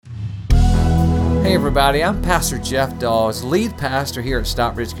Hey everybody, I'm Pastor Jeff Dawes, lead pastor here at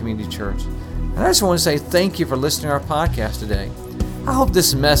Stockbridge Community Church. And I just want to say thank you for listening to our podcast today. I hope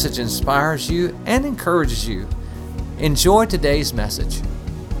this message inspires you and encourages you. Enjoy today's message.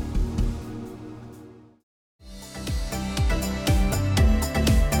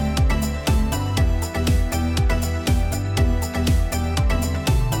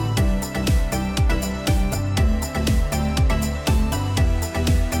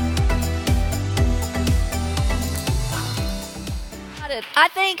 I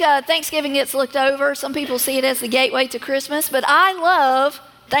think Thanksgiving gets looked over. Some people see it as the gateway to Christmas, but I love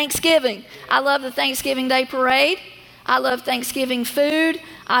Thanksgiving. I love the Thanksgiving Day Parade. I love Thanksgiving food.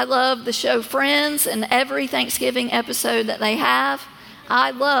 I love the show Friends and every Thanksgiving episode that they have.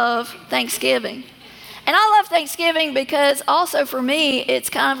 I love Thanksgiving. And I love Thanksgiving because also for me, it's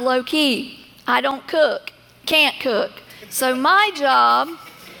kind of low key. I don't cook, can't cook. So my job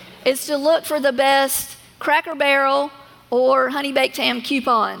is to look for the best Cracker Barrel or Honey Baked Ham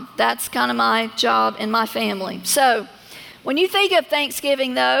coupon. That's kind of my job in my family. So when you think of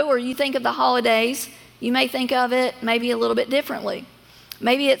Thanksgiving though, or you think of the holidays, you may think of it maybe a little bit differently.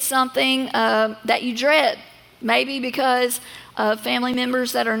 Maybe it's something that you dread. Maybe because of family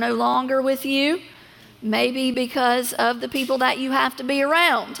members that are no longer with you. Maybe because of the people that you have to be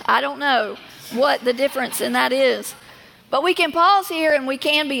around. I don't know what the difference in that is. But we can pause here and we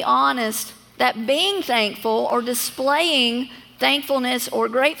can be honest that being thankful or displaying thankfulness or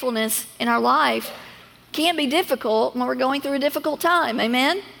gratefulness in our life can be difficult when we're going through a difficult time.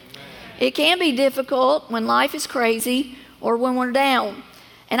 Amen? Amen. It can be difficult when life is crazy or when we're down.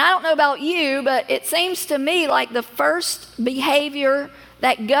 And I don't know about you, but it seems to me like the first behavior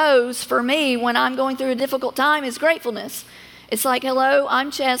that goes for me when I'm going through a difficult time is gratefulness. It's like, hello, I'm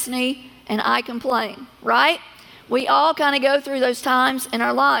Chesney and I complain, right? We all kind of go through those times in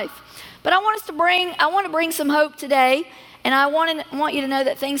our life. But I want to bring some hope today, and I want you to know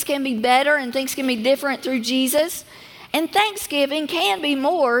that things can be better and things can be different through Jesus. And Thanksgiving can be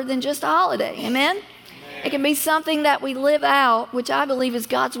more than just a holiday. Amen? Amen. It can be something that we live out, which I believe is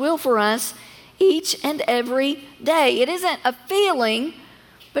God's will for us each and every day. It isn't a feeling,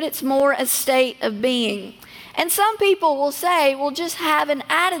 but it's more a state of being. And some people will say, well, just have an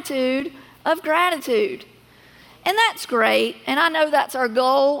attitude of gratitude. And that's great, and I know that's our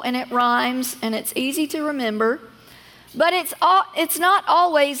goal, and it rhymes, and it's easy to remember. But it's not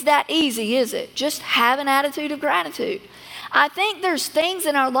always that easy, is it? Just have an attitude of gratitude. I think there's things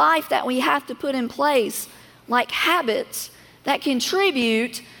in our life that we have to put in place, like habits, that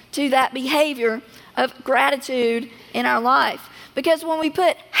contribute to that behavior of gratitude in our life. Because when we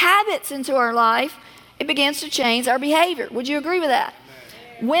put habits into our life, it begins to change our behavior. Would you agree with that?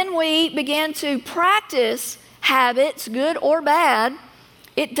 When we begin to practice habits, good or bad,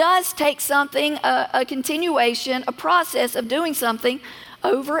 it does take something, a continuation, a process of doing something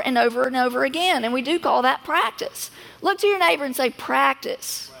over and over and over again. And we do call that practice. Look to your neighbor and say,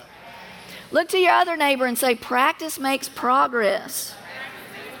 practice. Look to your other neighbor and say, practice makes progress.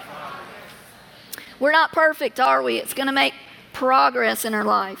 We're not perfect, are we? It's going to make progress in our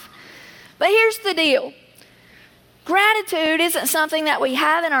life. But here's the deal. Gratitude isn't something that we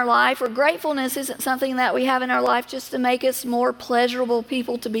have in our life, or gratefulness isn't something that we have in our life just to make us more pleasurable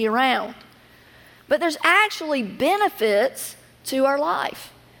people to be around. But there's actually benefits to our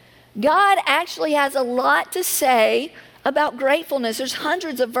life. God actually has a lot to say about gratefulness. There's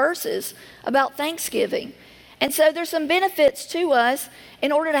hundreds of verses about Thanksgiving. And so there's some benefits to us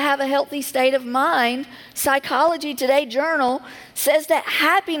in order to have a healthy state of mind. Psychology Today Journal says that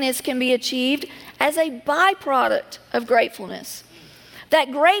happiness can be achieved as a byproduct of gratefulness.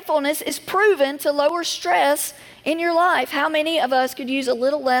 That gratefulness is proven to lower stress in your life. How many of us could use a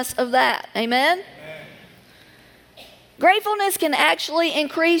little less of that? Amen? Amen. Gratefulness can actually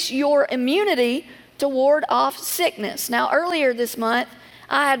increase your immunity to ward off sickness. Now, earlier this month,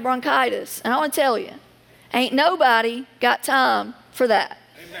 I had bronchitis, and I want to tell you, ain't nobody got time for that.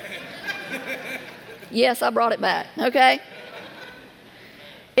 Yes, I brought it back, okay?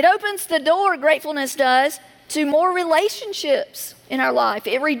 It opens the door, gratefulness does, to more relationships in our life.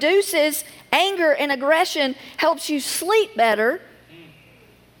 It reduces anger and aggression, helps you sleep better,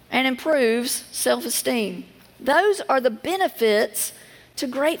 and improves self-esteem. Those are the benefits to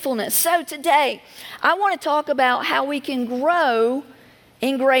gratefulness. So today, I want to talk about how we can grow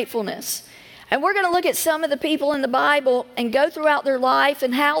in gratefulness. And we're going to look at some of the people in the Bible and go throughout their life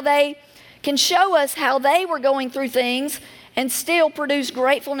and how they can show us how they were going through things and still produce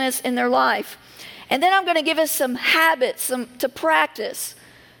gratefulness in their life. And then I'm going to give us some habits to practice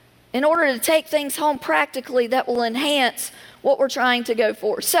in order to take things home practically that will enhance what we're trying to go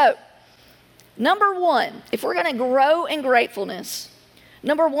for. So, Number one, if we're going to grow in gratefulness,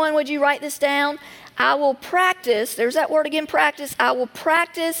 number one, would you write this down? I will practice, there's that word again, practice. I will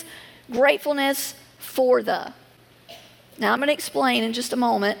practice gratefulness for the. Now I'm going to explain in just a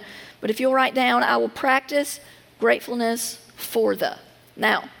moment, but if you'll write down, I will practice gratefulness for the.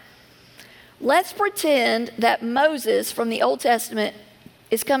 Now, let's pretend that Moses from the Old Testament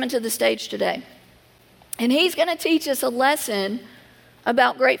is coming to the stage today. And he's going to teach us a lesson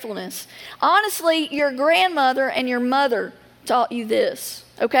about gratefulness. Honestly, your grandmother and your mother taught you this,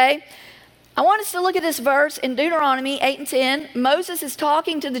 okay? I want us to look at this verse in Deuteronomy 8 and 10. Moses is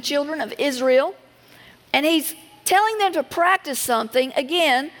talking to the children of Israel, and he's telling them to practice something,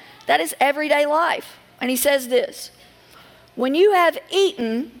 again, that is everyday life. And he says this, when you have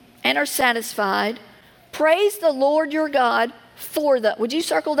eaten and are satisfied, praise the Lord your God for the, would you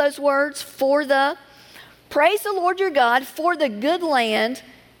circle those words, for the? Praise the Lord your God for the good land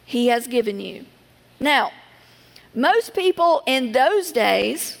he has given you. Now, most people in those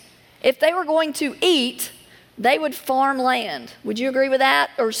days, if they were going to eat, they would farm land. Would you agree with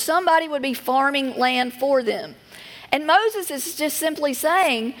that? Or somebody would be farming land for them. And Moses is just simply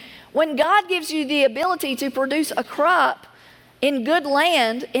saying, when God gives you the ability to produce a crop in good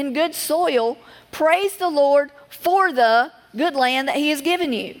land, in good soil, praise the Lord for the good land that he has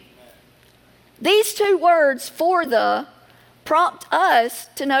given you. These two words, for the, prompt us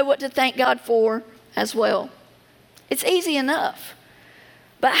to know what to thank God for as well. It's easy enough.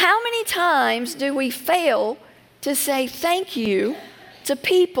 But how many times do we fail to say thank you to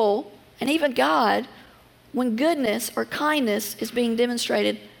people and even God when goodness or kindness is being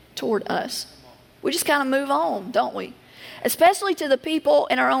demonstrated toward us? We just kind of move on, don't we? Especially to the people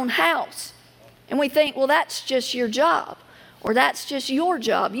in our own house. And we think, well, that's just your job. Or that's just your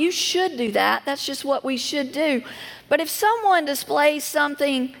job. You should do that. That's just what we should do. But if someone displays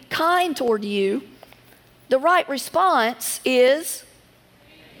something kind toward you, the right response is,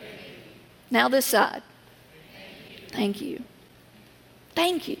 now this side. Thank you.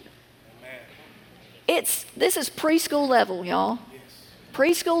 Thank you. This is preschool level, y'all.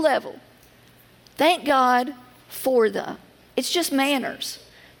 Preschool level. Thank God for the. It's just manners.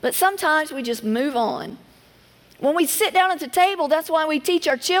 But sometimes we just move on. When we sit down at the table, that's why we teach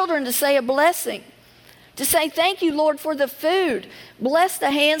our children to say a blessing. To say, thank you, Lord, for the food. Bless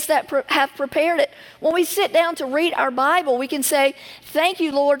the hands that have prepared it. When we sit down to read our Bible, we can say, thank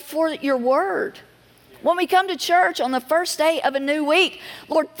you, Lord, for your word. When we come to church on the first day of a new week,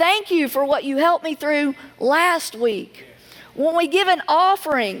 Lord, thank you for what you helped me through last week. When we give an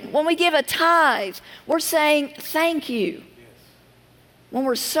offering, when we give a tithe, we're saying thank you. When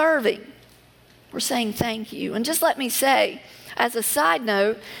we're serving, we're saying thank you. And just let me say, as a side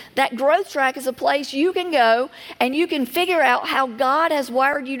note, that Growth Track is a place you can go and you can figure out how God has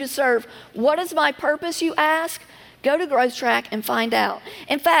wired you to serve. What is my purpose, you ask? Go to Growth Track and find out.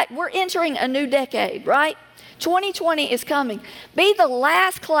 In fact, we're entering a new decade, right? 2020 is coming. Be the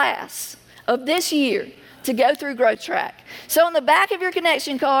last class of this year to go through Growth Track. So on the back of your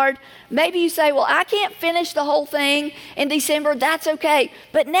connection card, maybe you say, well, I can't finish the whole thing in December. That's okay.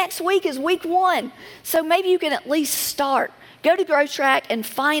 But next week is week 1. So maybe you can at least start. Go to Growth Track and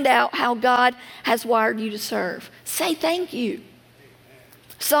find out how God has wired you to serve. Say thank you.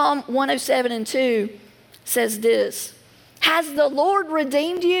 Psalm 107 and 2 says this, has the Lord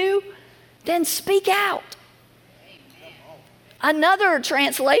redeemed you? Then speak out. Another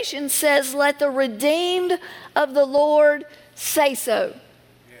translation says, let the redeemed of the Lord say so.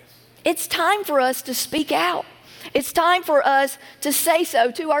 It's time for us to speak out. It's time for us to say so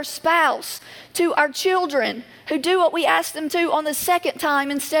to our spouse, to our children who do what we ask them to on the 2nd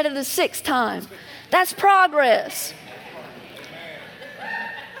time instead of the 6th time. That's progress.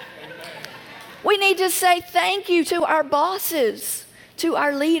 We need to say thank you to our bosses, to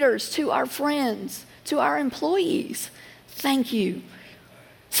our leaders, to our friends, to our employees. Thank you.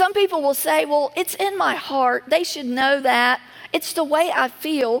 Some people will say, well, it's in my heart. They should know that. It's the way I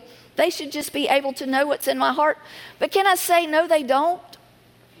feel. They should just be able to know what's in my heart. But can I say, no, they don't?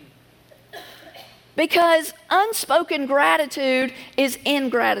 Because unspoken gratitude is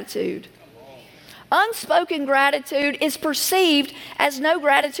ingratitude. Unspoken gratitude is perceived as no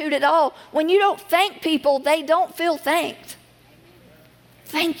gratitude at all. When you don't thank people, they don't feel thanked.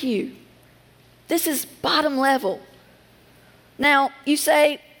 Thank you. This is bottom level. Now, you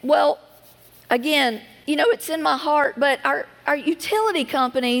say, well, again, you know, it's in my heart, but our utility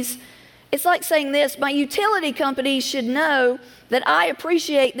companies, it's like saying this, my utility companies should know that I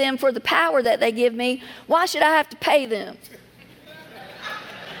appreciate them for the power that they give me. Why should I have to pay them?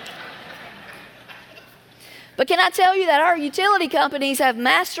 But can I tell you that our utility companies have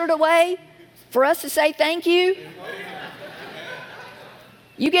mastered a way for us to say thank you?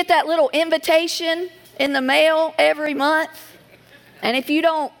 You get that little invitation in the mail every month, and if you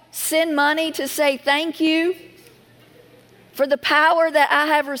don't send money to say thank you for the power that I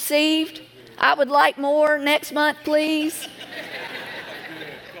have received, I would like more next month, please.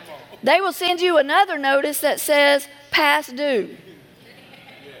 They will send you another notice that says past due.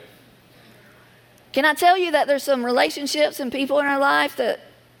 Can I tell you that there's some relationships and people in our life that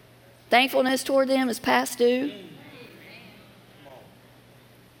thankfulness toward them is past due?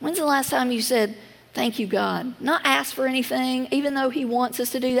 When's the last time you said, thank you, God? Not ask for anything, even though He wants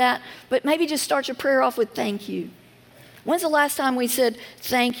us to do that, but maybe just start your prayer off with thank you. When's the last time we said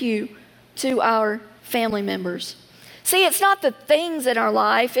thank you to our family members? See, it's not the things in our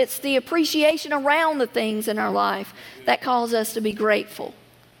life, it's the appreciation around the things in our life that cause us to be grateful.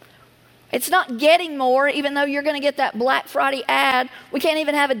 It's not getting more, even though you're going to get that Black Friday ad. We can't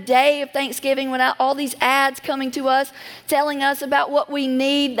even have a day of Thanksgiving without all these ads coming to us, telling us about what we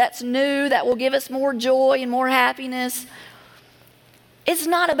need that's new, that will give us more joy and more happiness. It's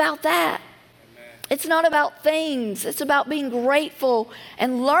not about that. It's not about things. It's about being grateful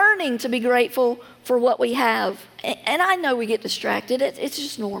and learning to be grateful for what we have. And I know we get distracted. It's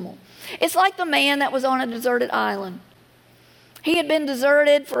just normal. It's like the man that was on a deserted island. He had been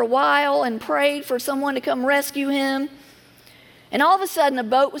deserted for a while and prayed for someone to come rescue him. And all of a sudden, a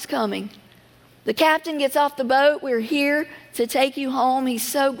boat was coming. The captain gets off the boat. We're here to take you home. He's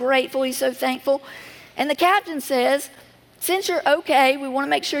so grateful. He's so thankful. And the captain says, since you're okay, we want to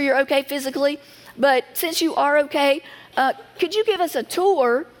make sure you're okay physically, but since you are okay, could you give us a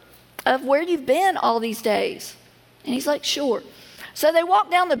tour of where you've been all these days? And he's like, sure. So they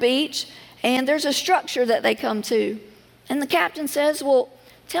walk down the beach, and there's a structure that they come to. And the captain says, well,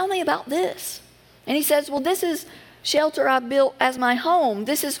 tell me about this. And he says, well, this is shelter I built as my home.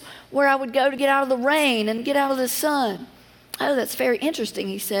 This is where I would go to get out of the rain and get out of the sun. Oh, that's very interesting,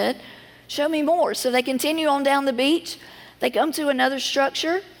 he said. Show me more. So they continue on down the beach. They come to another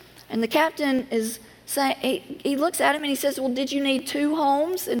structure, and the captain is saying, he looks at him and he says, well, did you need two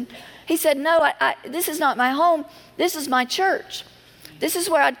homes? And he said, no, this is not my home. This is my church. This is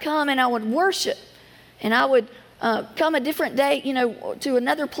where I'd come and I would worship, and I would come a different day, to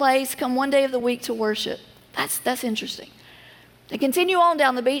another place, come one day of the week to worship. That's interesting. They continue on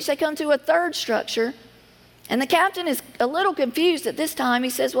down the beach. They come to a third structure, and the captain is a little confused at this time. He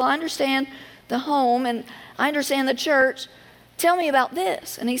says, well, I understand the home, and I understand the church. Tell me about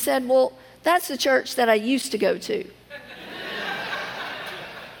this. And he said, well, that's the church that I used to go to.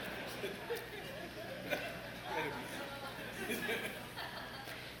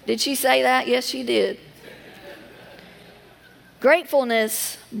 Did she say that? Yes, she did.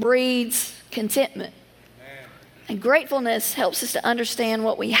 Gratefulness breeds contentment. And gratefulness helps us to understand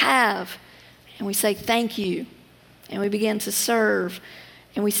what we have. And we say, thank you. And we begin to serve.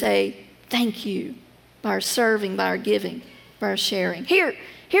 And we say, thank you by our serving, by our giving, by our sharing.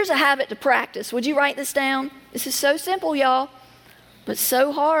 Here's a habit to practice. Would you write this down? This is so simple, y'all, but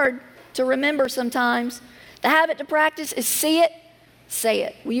so hard to remember sometimes. The habit to practice is see it, say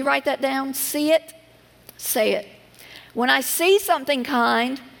it. Will you write that down? See it, say it. When I see something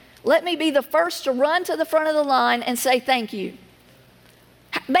kind, let me be the first to run to the front of the line and say thank you.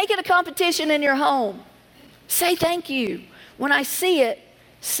 Make it a competition in your home. Say thank you. When I see it,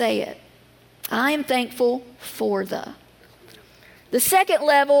 say it. I am thankful for the. The second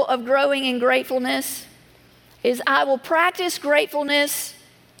level of growing in gratefulness is I will practice gratefulness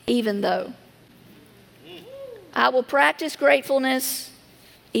even though. I will practice gratefulness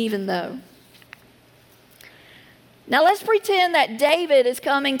even though. Now let's pretend that David is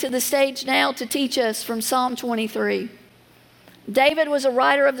coming to the stage now to teach us from Psalm 23. David was a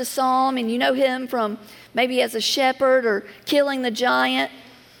writer of the psalm, and you know him from maybe as a shepherd or killing the giant.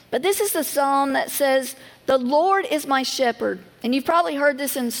 But this is the psalm that says, the Lord is my shepherd. And you've probably heard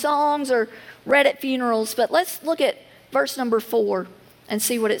this in songs or read at funerals, but let's look at verse number 4 and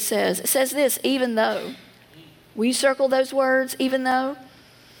see what it says. It says this, even though. Will you circle those words, even though?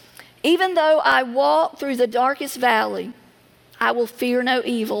 Even though I walk through the darkest valley, I will fear no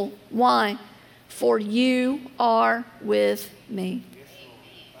evil. Why? For you are with me.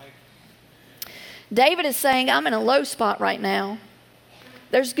 David is saying, I'm in a low spot right now.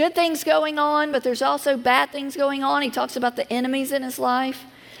 There's good things going on, but there's also bad things going on. He talks about the enemies in his life.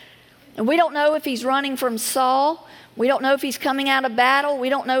 And we don't know if he's running from Saul. We don't know if he's coming out of battle. We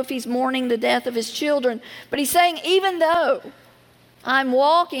don't know if he's mourning the death of his children. But he's saying, even though I'm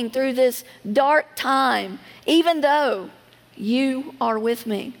walking through this dark time, even though you are with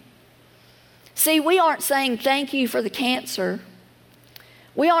me. See, we aren't saying thank you for the cancer.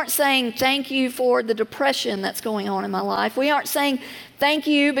 We aren't saying thank you for the depression that's going on in my life. We aren't saying thank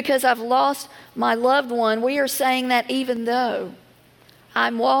you because I've lost my loved one. We are saying that even though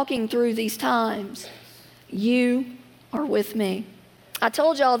I'm walking through these times, you are with me. I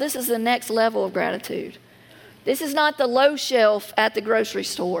told y'all this is the next level of gratitude. This is not the low shelf at the grocery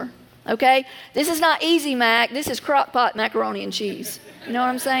store, okay? This is not Easy Mac. This is crock-pot macaroni and cheese. You know what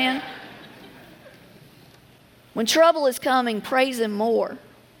I'm saying? When trouble is coming, praise Him more.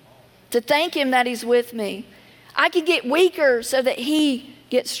 To thank Him that He's with me. I can get weaker so that He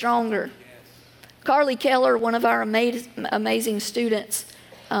gets stronger. Carly Keller, one of our amazing students,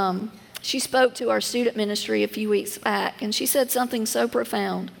 she spoke to our student ministry a few weeks back, and she said something so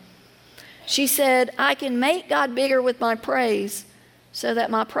profound. She said, I can make God bigger with my praise so that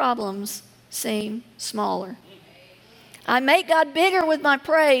my problems seem smaller. I make God bigger with my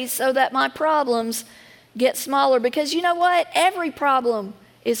praise so that my problems get smaller, because you know what? Every problem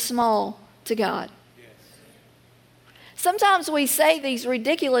is small to God. Sometimes we say these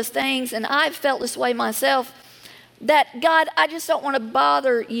ridiculous things, and I've felt this way myself, that God, I just don't want to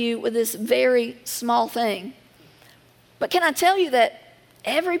bother you with this very small thing. But can I tell you that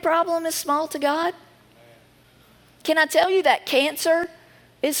every problem is small to God? Can I tell you that cancer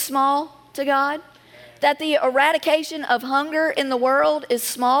is small to God? That the eradication of hunger in the world is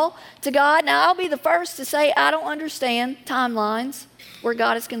small to God? Now, I'll be the first to say I don't understand timelines where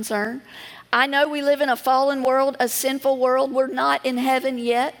God is concerned. I know we live in a fallen world, a sinful world. We're not in heaven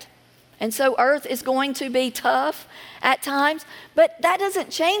yet. And so earth is going to be tough at times. But that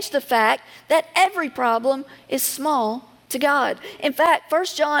doesn't change the fact that every problem is small to God. In fact, 1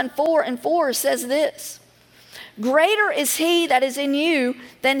 John 4:4 says this. Greater is He that is in you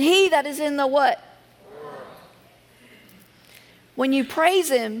than he that is in the what? When you praise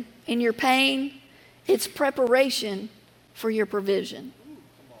Him in your pain, it's preparation for your provision.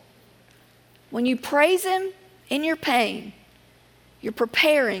 When you praise Him in your pain, you're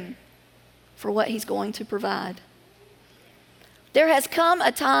preparing for what He's going to provide. There has come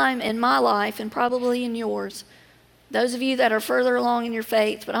a time in my life, and probably in yours, those of you that are further along in your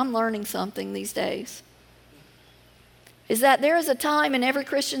faith, but I'm learning something these days, is that there is a time in every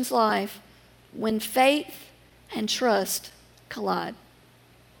Christian's life when faith and trust collide.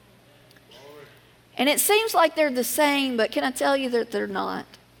 And it seems like they're the same, but can I tell you that they're not?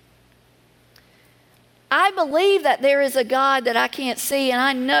 I believe that there is a God that I can't see, and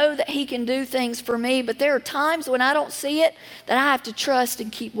I know that He can do things for me, but there are times when I don't see it that I have to trust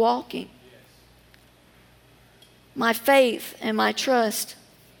and keep walking. My faith and my trust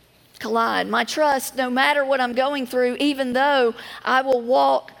collide. My trust, no matter what I'm going through, even though I will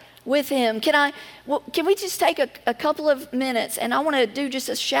walk with Him. Can we just take a couple of minutes, and I want to do just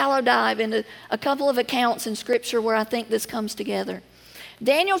a shallow dive into a couple of accounts in Scripture where I think this comes together.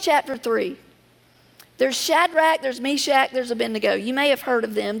 Daniel chapter 3. There's Shadrach, there's Meshach, there's Abednego. You may have heard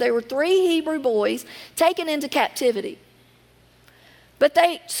of them. They were 3 Hebrew boys taken into captivity. But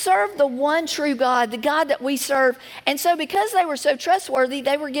they served the one true God, the God that we serve. And so because they were so trustworthy,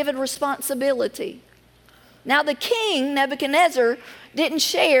 they were given responsibility. Now the king, Nebuchadnezzar, didn't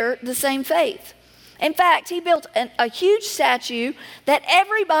share the same faith. In fact, he built a huge statue that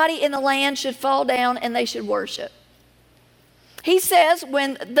everybody in the land should fall down and they should worship. He says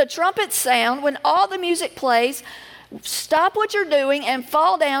when the trumpets sound, when all the music plays, stop what you're doing and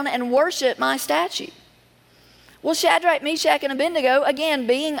fall down and worship my statue. Well, Shadrach, Meshach, and Abednego, again,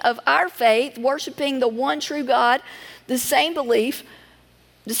 being of our faith, worshiping the one true God, the same belief,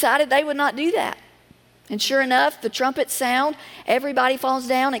 decided they would not do that. And sure enough, the trumpets sound, everybody falls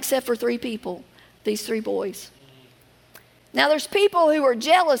down except for 3 people, these 3 boys. Now, there's people who are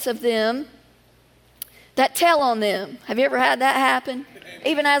jealous of them that tell on them. Have you ever had that happen?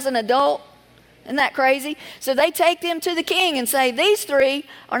 Even as an adult? Isn't that crazy? So they take them to the king and say, these 3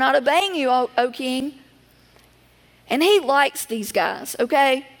 are not obeying you, O king. And he likes these guys,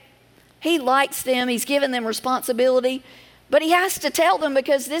 okay? He likes them. He's given them responsibility. But he has to tell them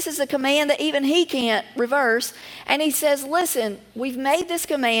because this is a command that even he can't reverse. And he says, listen, we've made this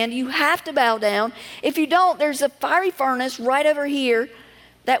command. You have to bow down. If you don't, there's a fiery furnace right over here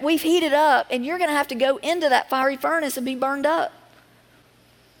that we've heated up, and you're going to have to go into that fiery furnace and be burned up.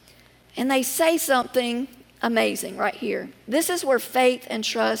 And they say something amazing right here. This is where faith and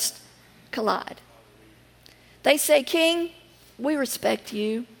trust collide. They say, King, we respect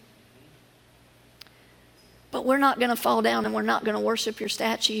you, but we're not going to fall down and we're not going to worship your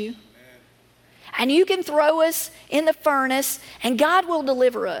statue. And you can throw us in the furnace and God will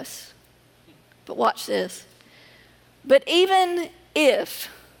deliver us. But watch this. But even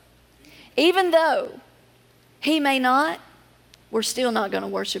though He may not, we're still not going to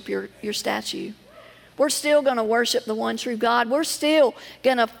worship your statue. We're still going to worship the one true God. We're still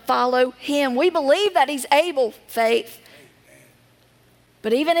going to follow him. We believe that he's able, Faith.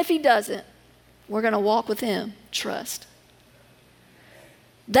 But even if he doesn't, we're going to walk with him, trust.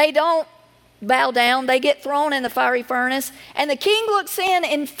 They don't bow down. They get thrown in the fiery furnace. And the king looks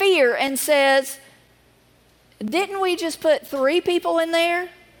in fear and says, didn't we just put 3 people in there?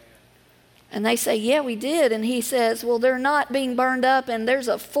 And they say, yeah, we did. And he says, well, they're not being burned up, and there's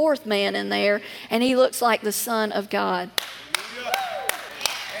a 4th man in there, and he looks like the Son of God.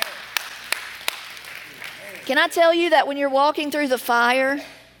 Can I tell you that when you're walking through the fire,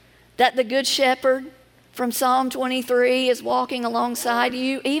 that the Good Shepherd from Psalm 23 is walking alongside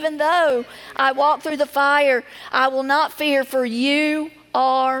you? Even though I walk through the fire, I will not fear, for you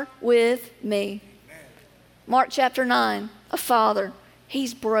are with me. Mark chapter 9, a father,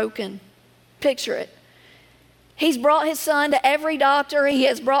 he's broken. Picture it. He's brought his son to every doctor. He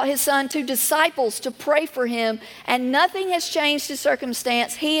has brought his son to disciples to pray for him, and nothing has changed his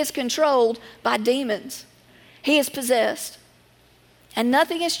circumstance. He is controlled by demons. He is possessed, and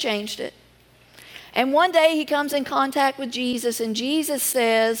nothing has changed it. And one day he comes in contact with Jesus, and Jesus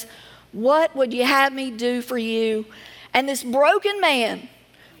says, what would you have me do for you? And this broken man,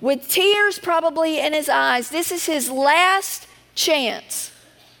 with tears probably in his eyes, this is his last chance,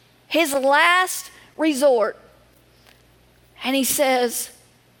 his last resort. And he says,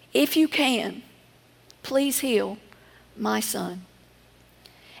 if you can, please heal my son.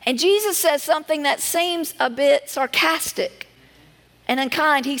 And Jesus says something that seems a bit sarcastic and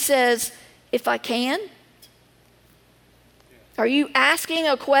unkind. He says, if I can? Are you asking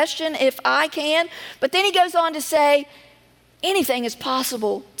a question, if I can? But then he goes on to say, anything is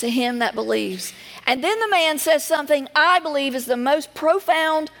possible to him that believes. And then the man says something I believe is the most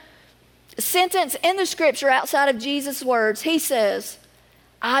profound sentence in the scripture outside of Jesus' words. He says,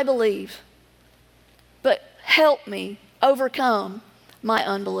 I believe, but help me overcome my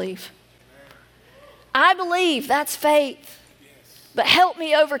unbelief. I believe, that's faith. But help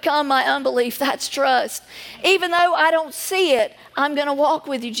me overcome my unbelief, that's trust. Even though I don't see it, I'm going to walk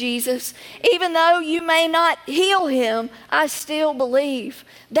with you, Jesus. Even though you may not heal him, I still believe.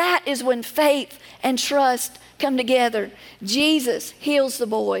 That is when faith and trust come together. Jesus heals the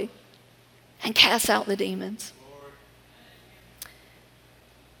boy and casts out the demons.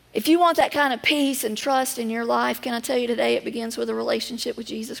 If you want that kind of peace and trust in your life, can I tell you today, it begins with a relationship with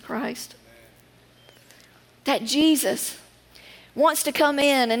Jesus Christ. That Jesus wants to come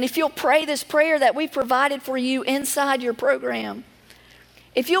in, and if you'll pray this prayer that we've provided for you inside your program,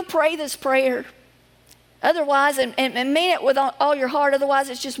 if you'll pray this prayer, otherwise, and mean it with all your heart, otherwise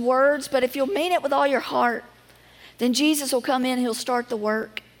it's just words, but if you'll mean it with all your heart, then Jesus will come in, he'll start the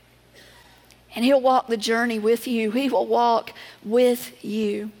work, and he'll walk the journey with you. He will walk with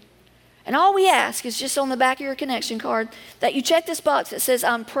you. And all we ask is just on the back of your connection card that you check this box that says,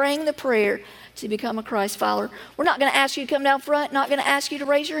 I'm praying the prayer to become a Christ follower. We're not going to ask you to come down front, not going to ask you to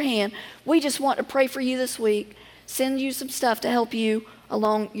raise your hand. We just want to pray for you this week, send you some stuff to help you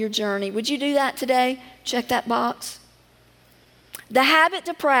along your journey. Would you do that today? Check that box. The habit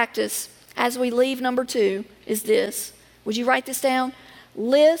to practice as we leave number 2 is this. Would you write this down?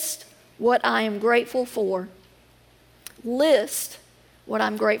 List what I am grateful for. List what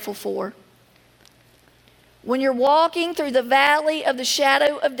I'm grateful for. When you're walking through the valley of the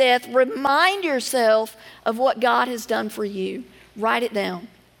shadow of death, remind yourself of what God has done for you. Write it down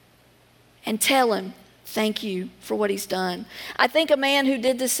and tell him thank you for what he's done. I think a man who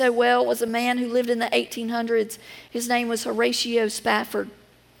did this so well was a man who lived in the 1800s. His name was Horatio Spafford.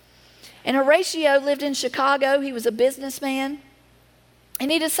 And Horatio lived in Chicago. He was a businessman.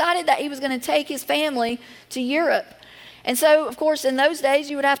 And he decided that he was going to take his family to Europe. And so, of course, in those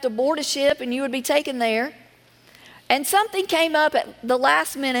days, you would have to board a ship and you would be taken there. And something came up at the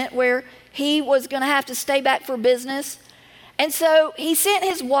last minute where he was going to have to stay back for business. And so he sent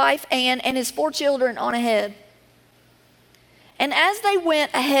his wife, Anne, and his 4 children on ahead. And as they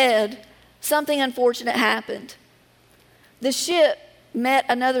went ahead, something unfortunate happened. The ship met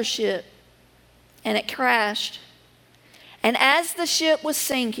another ship, and it crashed. And as the ship was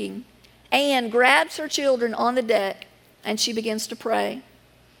sinking, Anne grabs her children on the deck, and she begins to pray.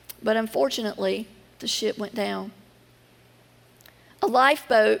 But unfortunately, the ship went down. A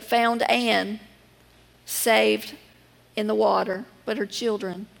lifeboat found Anne saved in the water, but her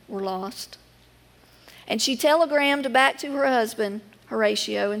children were lost. And she telegrammed back to her husband,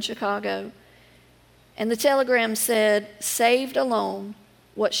 Horatio, in Chicago. And the telegram said, saved alone,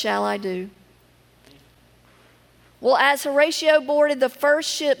 what shall I do? Well, as Horatio boarded the first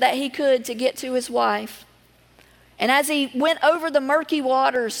ship that he could to get to his wife, And as he went over the murky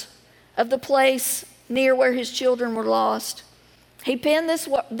waters of the place near where his children were lost, he penned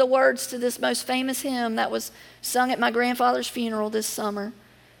the words to this most famous hymn that was sung at my grandfather's funeral this summer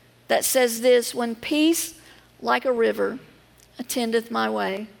that says this: when peace like a river attendeth my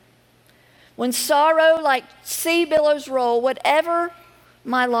way, when sorrow like sea billows roll, whatever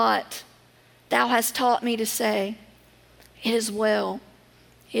my lot, thou hast taught me to say, it is well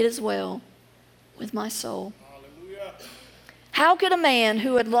with my soul. Hallelujah. How could a man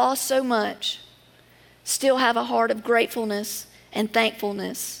who had lost so much still have a heart of gratefulness and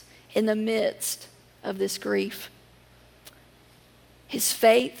thankfulness in the midst of this grief? His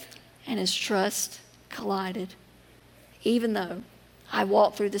faith and his trust collided. Even though I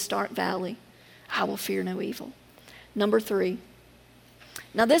walk through this dark valley, I will fear no evil. Number 3.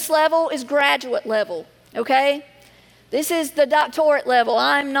 Now this level is graduate level, okay? This is the doctorate level.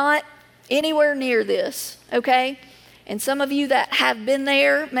 I'm not anywhere near this, okay? And some of you that have been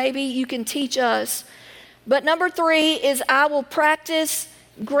there, maybe you can teach us. But number 3 is I will practice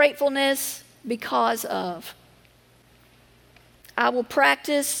gratefulness because of. I will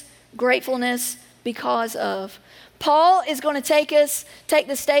practice gratefulness because of. Paul is going to take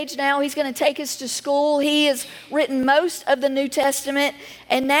the stage now. He's going to take us to school. He has written most of the New Testament,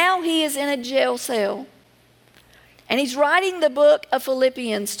 and now he is in a jail cell. And he's writing the book of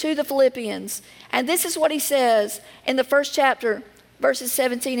Philippians to the Philippians. And this is what he says in the first chapter, verses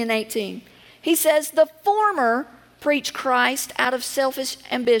 17 and 18. He says, the former preach Christ out of selfish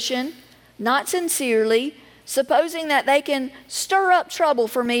ambition, not sincerely, supposing that they can stir up trouble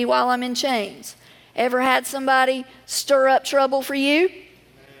for me while I'm in chains. Ever had somebody stir up trouble for you?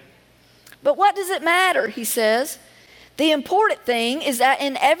 But what does it matter, he says. The important thing is that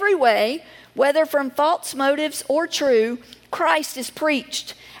in every way, whether from false motives or true, Christ is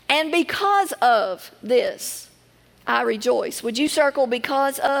preached. And because of this, I rejoice. Would you circle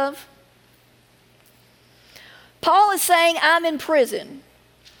because of? Paul is saying, I'm in prison.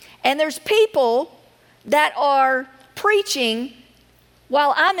 And there's people that are preaching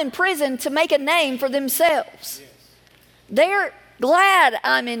while I'm in prison to make a name for themselves. Yes. They're glad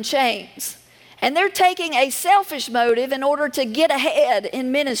I'm in chains. And they're taking a selfish motive in order to get ahead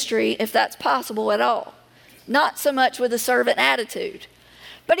in ministry, if that's possible at all. Not so much with a servant attitude.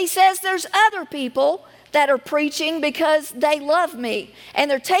 But he says there's other people that are preaching because they love me. And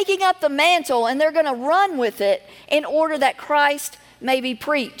they're taking up the mantle and they're going to run with it in order that Christ may be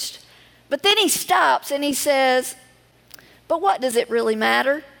preached. But then he stops and he says, but what does it really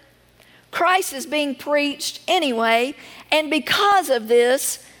matter? Christ is being preached anyway, and because of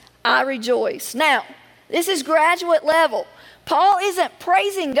this, I rejoice. Now, this is graduate level. Paul isn't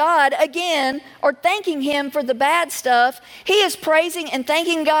praising God again or thanking him for the bad stuff. He is praising and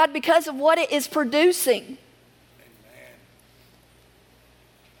thanking God because of what it is producing. Amen.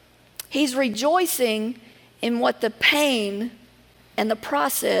 He's rejoicing in what the pain and the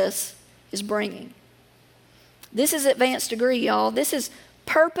process is bringing. This is advanced degree, y'all. This is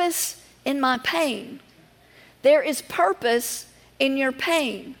purpose in my pain. There is purpose in your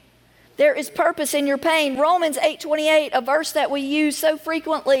pain. There is purpose in your pain. Romans 8:28, a verse that we use so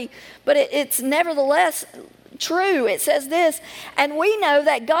frequently, but it's nevertheless true. It says this, and we know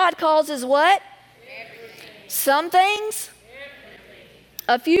that God causes what? Everything. Some things? Everything.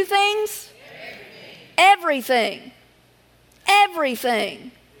 A few things? Everything.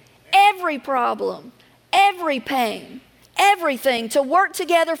 Everything. Every problem. Every pain, everything to work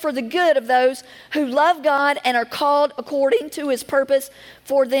together for the good of those who love God and are called according to his purpose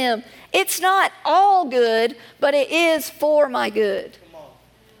for them. It's not all good, but it is for my good.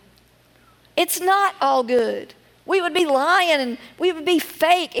 It's not all good. We would be lying and we would be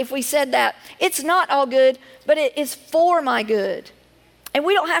fake if we said that. It's not all good, but it is for my good. And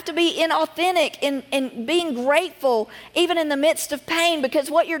we don't have to be inauthentic in being grateful, even in the midst of pain,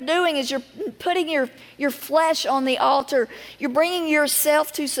 because what you're doing is you're putting your flesh on the altar. You're bringing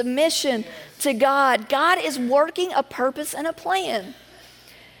yourself to submission to God. God is working a purpose and a plan.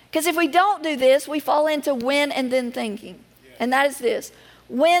 Because if we don't do this, we fall into when and then thinking. And that is this.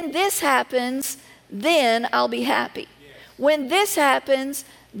 When this happens, then I'll be happy. When this happens,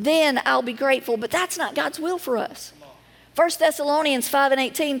 then I'll be grateful. But that's not God's will for us. 1 Thessalonians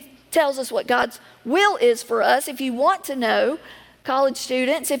 5:18 tells us what God's will is for us. If you want to know, college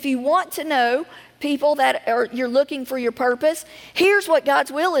students, if you want to know people that you're looking for your purpose, here's what God's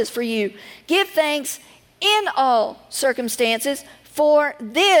will is for you. Give thanks in all circumstances, for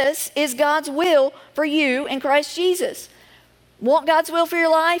this is God's will for you in Christ Jesus. Want God's will for your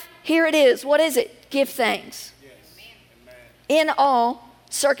life? Here it is. What is it? Give thanks. Yes. In all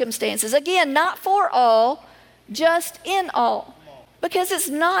circumstances. Again, not for all, just in all, because it's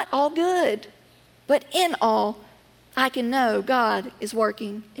not all good, but in all, I can know God is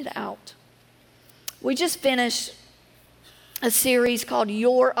working it out. We just finished a series called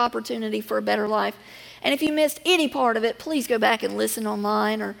Your Opportunity for a Better Life. And if you missed any part of it, please go back and listen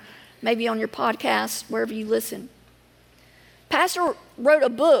online or maybe on your podcast, wherever you listen. Pastor wrote a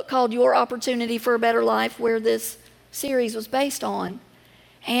book called Your Opportunity for a Better Life, where this series was based on.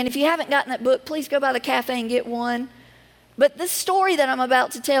 And if you haven't gotten that book, please go by the cafe and get one. But this story that I'm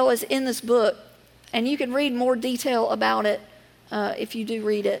about to tell is in this book, and you can read more detail about it if you do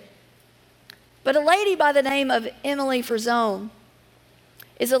read it. But a lady by the name of Emily Frazone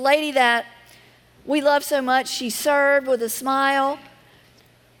is a lady that we love so much. She served with a smile.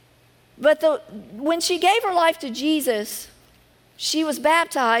 But when she gave her life to Jesus, she was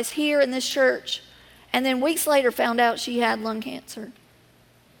baptized here in this church, and then weeks later found out she had lung cancer,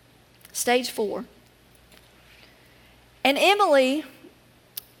 stage 4. And Emily,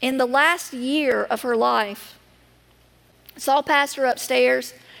 in the last year of her life, saw Pastor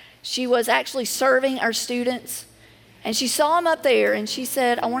upstairs. She was actually serving our students, and she saw him up there, and she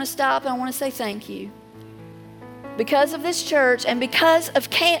said, I want to stop and I want to say thank you. Because of this church and because of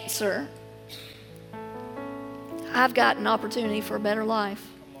cancer, I've got an opportunity for a better life.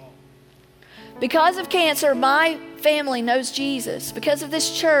 Because of cancer, my family knows Jesus. Because of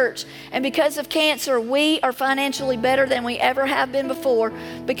this church and because of cancer, we are financially better than we ever have been before.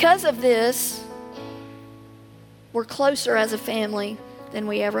 Because of this, we're closer as a family than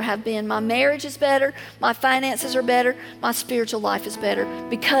we ever have been. My marriage is better. My finances are better. My spiritual life is better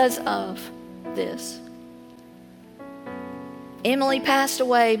because of this. Emily passed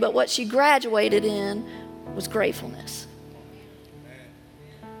away, but what she graduated in was gratefulness.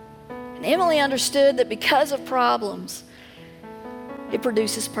 And Emily understood that because of problems, it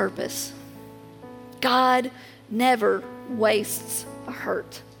produces purpose. God never wastes a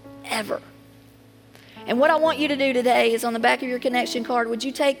hurt, ever. And what I want you to do today is on the back of your connection card, would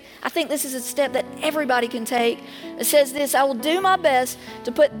you take, I think this is a step that everybody can take. It says this, I will do my best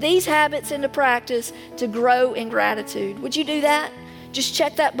to put these habits into practice to grow in gratitude. Would you do that? Just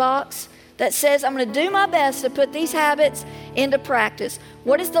check that box that says, I'm going to do my best to put these habits into practice.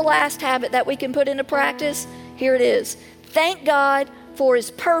 What is the last habit that we can put into practice? Here it is. Thank God for His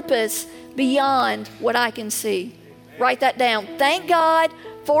purpose beyond what I can see. Write that down. Thank God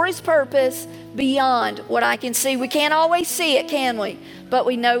for His purpose beyond what I can see. We can't always see it, can we? But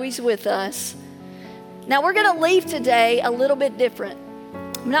we know He's with us. Now we're going to leave today a little bit different.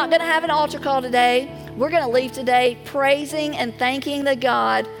 I'm not going to have an altar call today. We're going to leave today praising and thanking the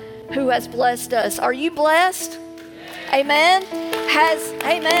God who has blessed us. Are you blessed? Amen. Has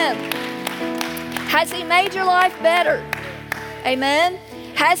He made your life better? Amen.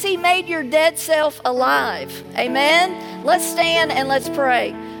 Has He made your dead self alive? Amen. Let's stand and let's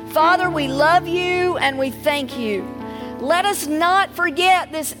pray. Father, we love You and we thank You. Let us not forget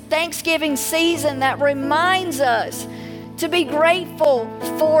this Thanksgiving season that reminds us to be grateful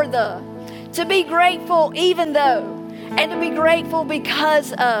to be grateful even though, and to be grateful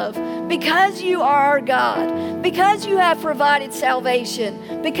because You are our God, because You have provided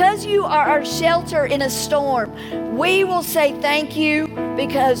salvation, because You are our shelter in a storm. We will say thank You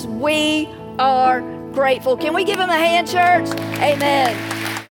because we are grateful. Can we give Him a hand, church?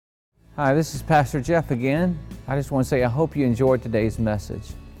 Amen. Hi, this is Pastor Jeff again. I just want to say I hope you enjoyed today's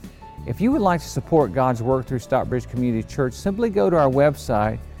message. If you would like to support God's work through Stockbridge Community Church, simply go to our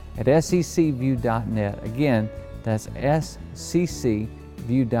website at seccview.net. Again, that's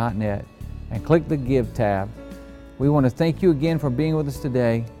seccview.net, and click the Give tab. We want to thank you again for being with us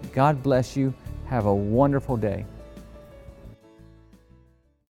today. God bless you. Have a wonderful day.